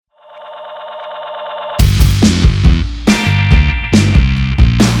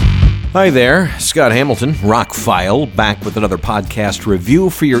Hi there, Scott Hamilton, Rockfile, back with another podcast review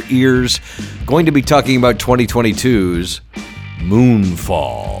for your ears. Going to be talking about 2022's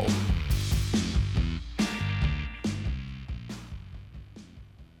Moonfall.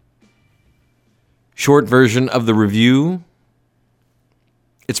 Short version of the review.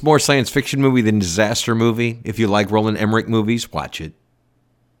 It's more science fiction movie than disaster movie. If you like Roland Emmerich movies, watch it.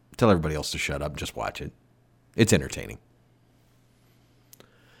 Tell everybody else to shut up, just watch it. It's entertaining.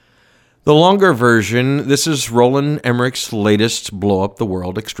 The longer version, this is Roland Emmerich's latest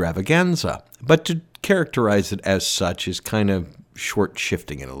blow-up-the-world extravaganza. But to characterize it as such is kind of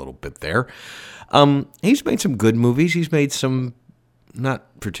short-shifting it a little bit there. He's made some good movies. He's made some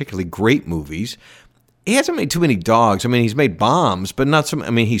not particularly great movies. He hasn't made too many dogs. I mean, he's made bombs, but not some.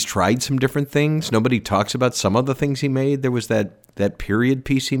 I mean, he's tried some different things. Nobody talks about some of the things he made. There was that period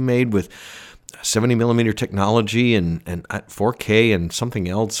piece he made with 70 millimeter technology and 4K and something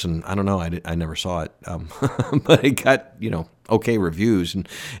else, and I don't know. I never saw it, but it got okay reviews, and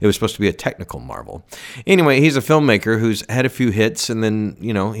it was supposed to be a technical marvel. Anyway, he's a filmmaker who's had a few hits, and then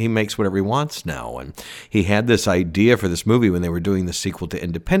he makes whatever he wants now. And he had this idea for this movie when they were doing the sequel to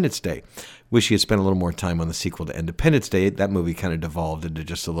Independence Day. Wish he had spent a little more time on the sequel to Independence Day. That movie kind of devolved into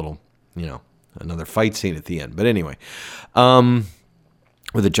just a little, another fight scene at the end. But anyway.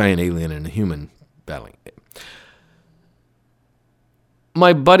 With a giant alien and a human battling.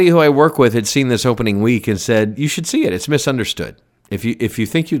 My buddy who I work with had seen this opening week and said, you should see it. It's misunderstood. If you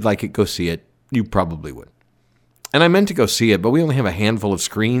think you'd like it, go see it. You probably would. And I meant to go see it, but we only have a handful of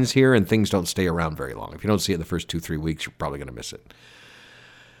screens here, and things don't stay around very long. If you don't see it the first 2-3 weeks, you're probably going to miss it.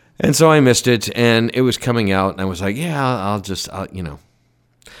 And so I missed it, and it was coming out, and I was like, yeah, I'll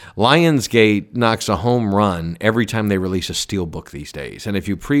Lionsgate knocks a home run every time they release a steelbook these days. And if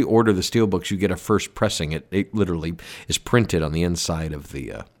you pre-order the steelbooks, you get a first pressing. It literally is printed on the inside of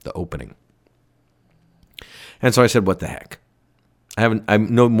the opening. And so I said, what the heck? I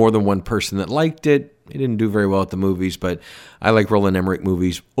know more than one person that liked it. It didn't do very well at the movies, but I like Roland Emmerich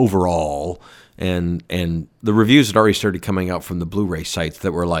movies overall. And the reviews had already started coming out from the Blu-ray sites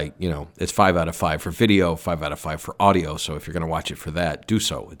that were like, it's 5 out of 5 for video, 5 out of 5 for audio. So if you're going to watch it for that, do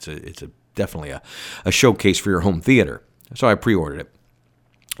so. It's definitely a showcase for your home theater. So I pre-ordered it.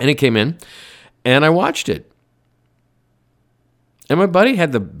 And it came in, and I watched it. And my buddy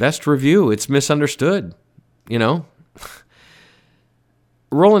had the best review. It's misunderstood,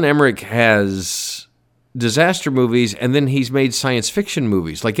 Roland Emmerich has disaster movies, and then he's made science fiction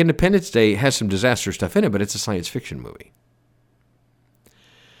movies. Like Independence Day has some disaster stuff in it, but it's a science fiction movie.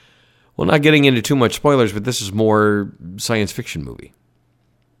 Well, not getting into too much spoilers, but this is more science fiction movie.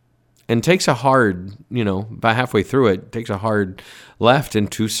 And takes a hard, about halfway through it, takes a hard left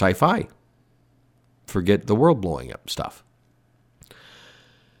into sci-fi. Forget the world blowing up stuff.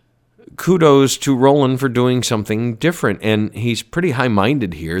 Kudos to Roland for doing something different, and he's pretty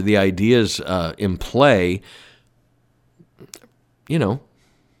high-minded here. The ideas in play, The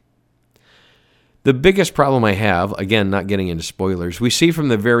biggest problem I have, again, not getting into spoilers, we see from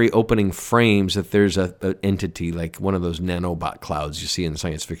the very opening frames that there's an entity, like one of those nanobot clouds you see in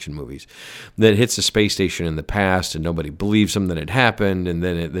science fiction movies, that hits a space station in the past, and nobody believes them that it happened, and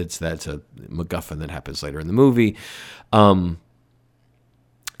then that's a MacGuffin that happens later in the movie.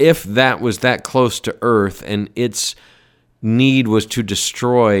 If that was that close to Earth and its need was to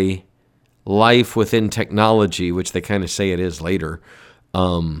destroy life within technology, which they kind of say it is later,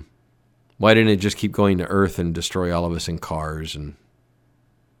 why didn't it just keep going to Earth and destroy all of us in cars? And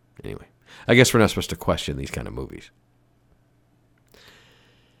anyway, I guess we're not supposed to question these kind of movies.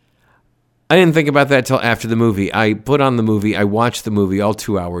 I didn't think about that till after the movie. I put on the movie, I watched the movie, all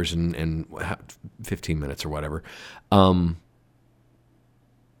 2 hours and 15 minutes or whatever.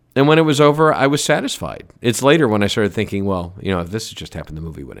 And when it was over, I was satisfied. It's later when I started thinking, well, if this had just happened, the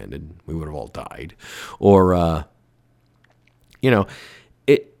movie would have ended. We would have all died. Or,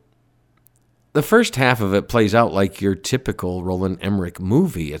 the first half of it plays out like your typical Roland Emmerich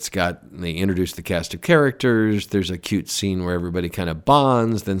movie. They introduce the cast of characters. There's a cute scene where everybody kind of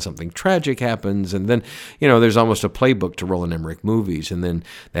bonds. Then something tragic happens. And then, there's almost a playbook to Roland Emmerich movies. And then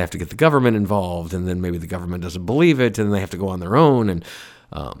they have to get the government involved. And then maybe the government doesn't believe it. And they have to go on their own. And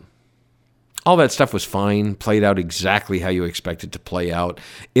all that stuff was fine, played out exactly how you expect it to play out.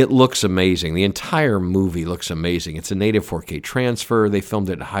 It looks amazing. The entire movie looks amazing. It's a native 4K transfer. They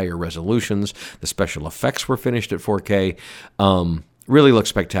filmed it at higher resolutions. The special effects were finished at 4K. Really looks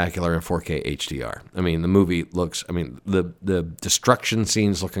spectacular in 4K HDR. I mean, the movie looks, the destruction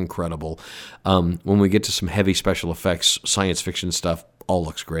scenes look incredible. When we get to some heavy special effects, science fiction stuff, all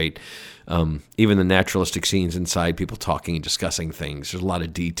looks great. Even the naturalistic scenes inside, people talking and discussing things. There's a lot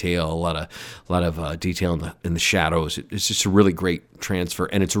of detail, a lot of detail in the shadows. It's just a really great transfer,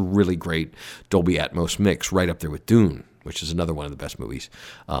 and it's a really great Dolby Atmos mix, right up there with Dune, which is another one of the best movies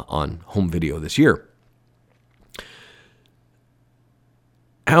on home video this year.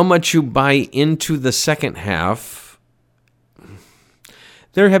 How much you buy into the second half?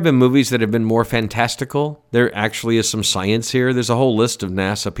 There have been movies that have been more fantastical. There actually is some science here. There's a whole list of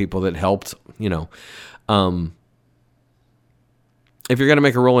NASA people that helped, If you're going to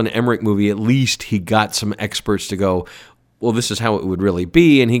make a Roland Emmerich movie, at least he got some experts to go, well, this is how it would really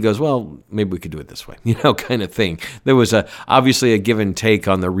be. And he goes, well, maybe we could do it this way, kind of thing. There was obviously a give and take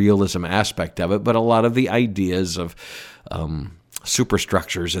on the realism aspect of it, but a lot of the ideas of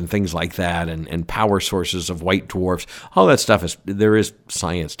superstructures and things like that, and power sources of white dwarfs, all that stuff there is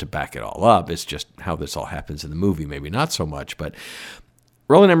science to back it all up. It's just how this all happens in the movie, maybe not so much. But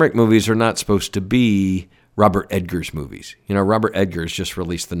Roland Emmerich movies are not supposed to be Robert Edgers movies. Robert Edgers just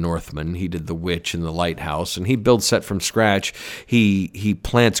released The Northman. He did The Witch and The Lighthouse, and he builds set from scratch. He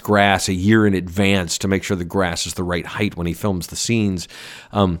plants grass a year in advance to make sure the grass is the right height when he films the scenes.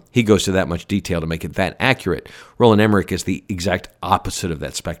 He goes to that much detail to make it that accurate. Roland Emmerich is the exact opposite of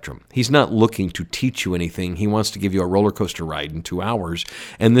that spectrum. He's not looking to teach you anything. He wants to give you a roller coaster ride in 2 hours,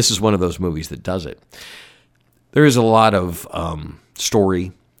 and this is one of those movies that does it. There is a lot of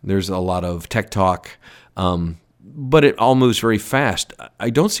story. There's a lot of tech talk. But it all moves very fast.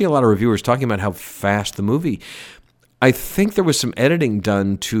 I don't see a lot of reviewers talking about how fast the movie. I think there was some editing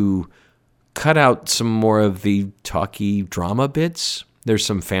done to cut out some more of the talky drama bits. There's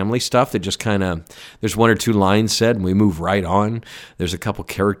some family stuff that just kind of, there's 1 or 2 lines said and we move right on. There's a couple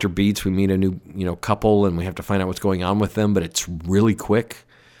character beats. We meet a new, couple and we have to find out what's going on with them, but it's really quick.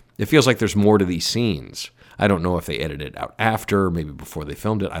 It feels like there's more to these scenes. I don't know if they edited it out after, maybe before they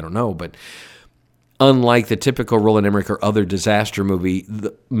filmed it. I don't know, but unlike the typical Roland Emmerich or other disaster movie,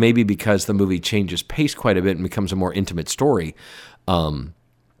 maybe because the movie changes pace quite a bit and becomes a more intimate story,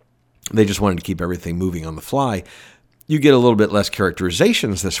 they just wanted to keep everything moving on the fly. You get a little bit less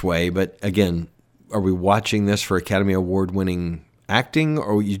characterizations this way, but again, are we watching this for Academy Award-winning acting,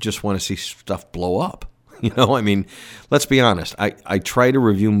 or you just want to see stuff blow up? Let's be honest. I try to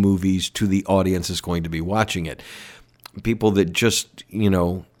review movies to the audience that's going to be watching it. People that just,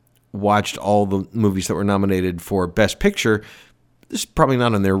 watched all the movies that were nominated for Best Picture, this is probably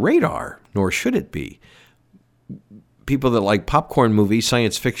not on their radar, nor should it be. People that like popcorn movies,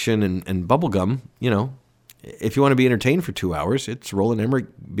 science fiction, and bubblegum, if you want to be entertained for 2 hours, it's Roland Emmerich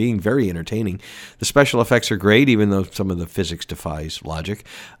being very entertaining. The special effects are great, even though some of the physics defies logic.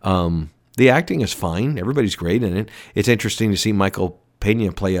 The acting is fine. Everybody's great in it. It's interesting to see Michael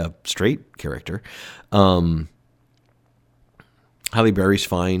Pena play a straight character. Halle Berry's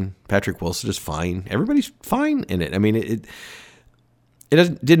fine. Patrick Wilson is fine. Everybody's fine in it.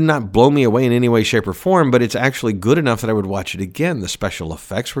 It did not blow me away in any way, shape, or form, but it's actually good enough that I would watch it again. The special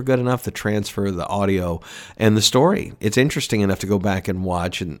effects were good enough, the transfer, the audio, and the story. It's interesting enough to go back and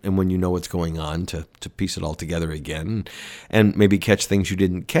watch, and when you know what's going on, to piece it all together again, and maybe catch things you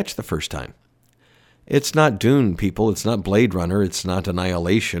didn't catch the first time. It's not Dune, people. It's not Blade Runner. It's not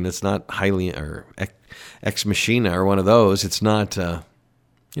Annihilation. It's not Ex Machina or one of those. It's not,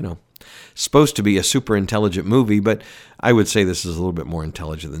 supposed to be a super intelligent movie, but I would say this is a little bit more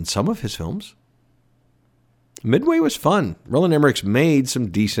intelligent than some of his films. Midway was fun. Roland Emmerich's made some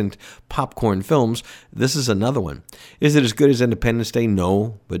decent popcorn films. This is another one. Is it as good as Independence Day?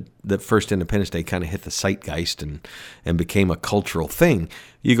 No, but the first Independence Day kind of hit the zeitgeist and became a cultural thing.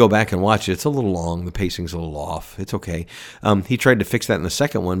 You go back and watch it, it's a little long. The pacing's a little off. It's okay. He tried to fix that in the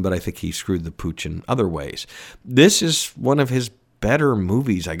second one, but I think he screwed the pooch in other ways. This is one of his better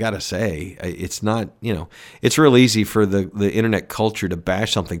movies, I gotta say. It's not, it's real easy for the internet culture to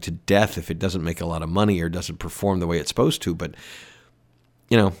bash something to death if it doesn't make a lot of money or doesn't perform the way it's supposed to. But,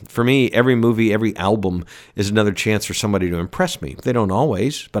 for me, every movie, every album is another chance for somebody to impress me. They don't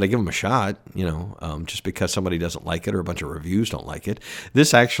always, but I give them a shot, just because somebody doesn't like it or a bunch of reviews don't like it.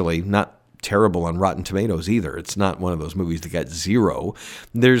 This actually, not terrible on Rotten Tomatoes either. It's not one of those movies that got 0.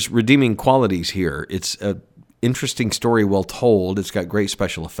 There's redeeming qualities here. It's a interesting story, well told. It's got great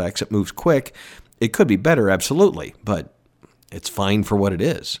special effects. It moves quick. It could be better, absolutely, but it's fine for what it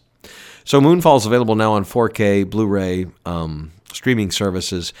is. So Moonfall's available now on 4K, Blu-ray, streaming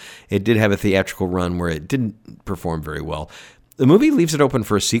services. It did have a theatrical run where it didn't perform very well. The movie leaves it open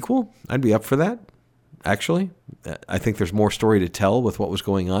for a sequel. I'd be up for that, actually. I think there's more story to tell with what was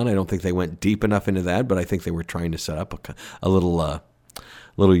going on. I don't think they went deep enough into that, but I think they were trying to set up a little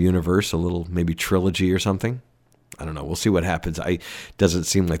universe, a little maybe trilogy or something. I don't know. We'll see what happens. Doesn't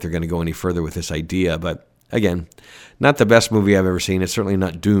seem like they're going to go any further with this idea. But again, not the best movie I've ever seen. It's certainly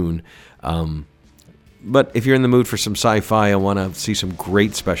not Dune. But if you're in the mood for some sci-fi and want to see some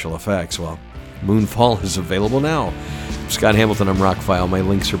great special effects, well, Moonfall is available now. I'm Scott Hamilton, I'm Rockfile. My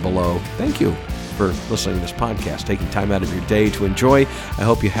links are below. Thank you for listening to this podcast, taking time out of your day to enjoy. I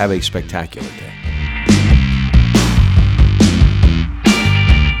hope you have a spectacular day.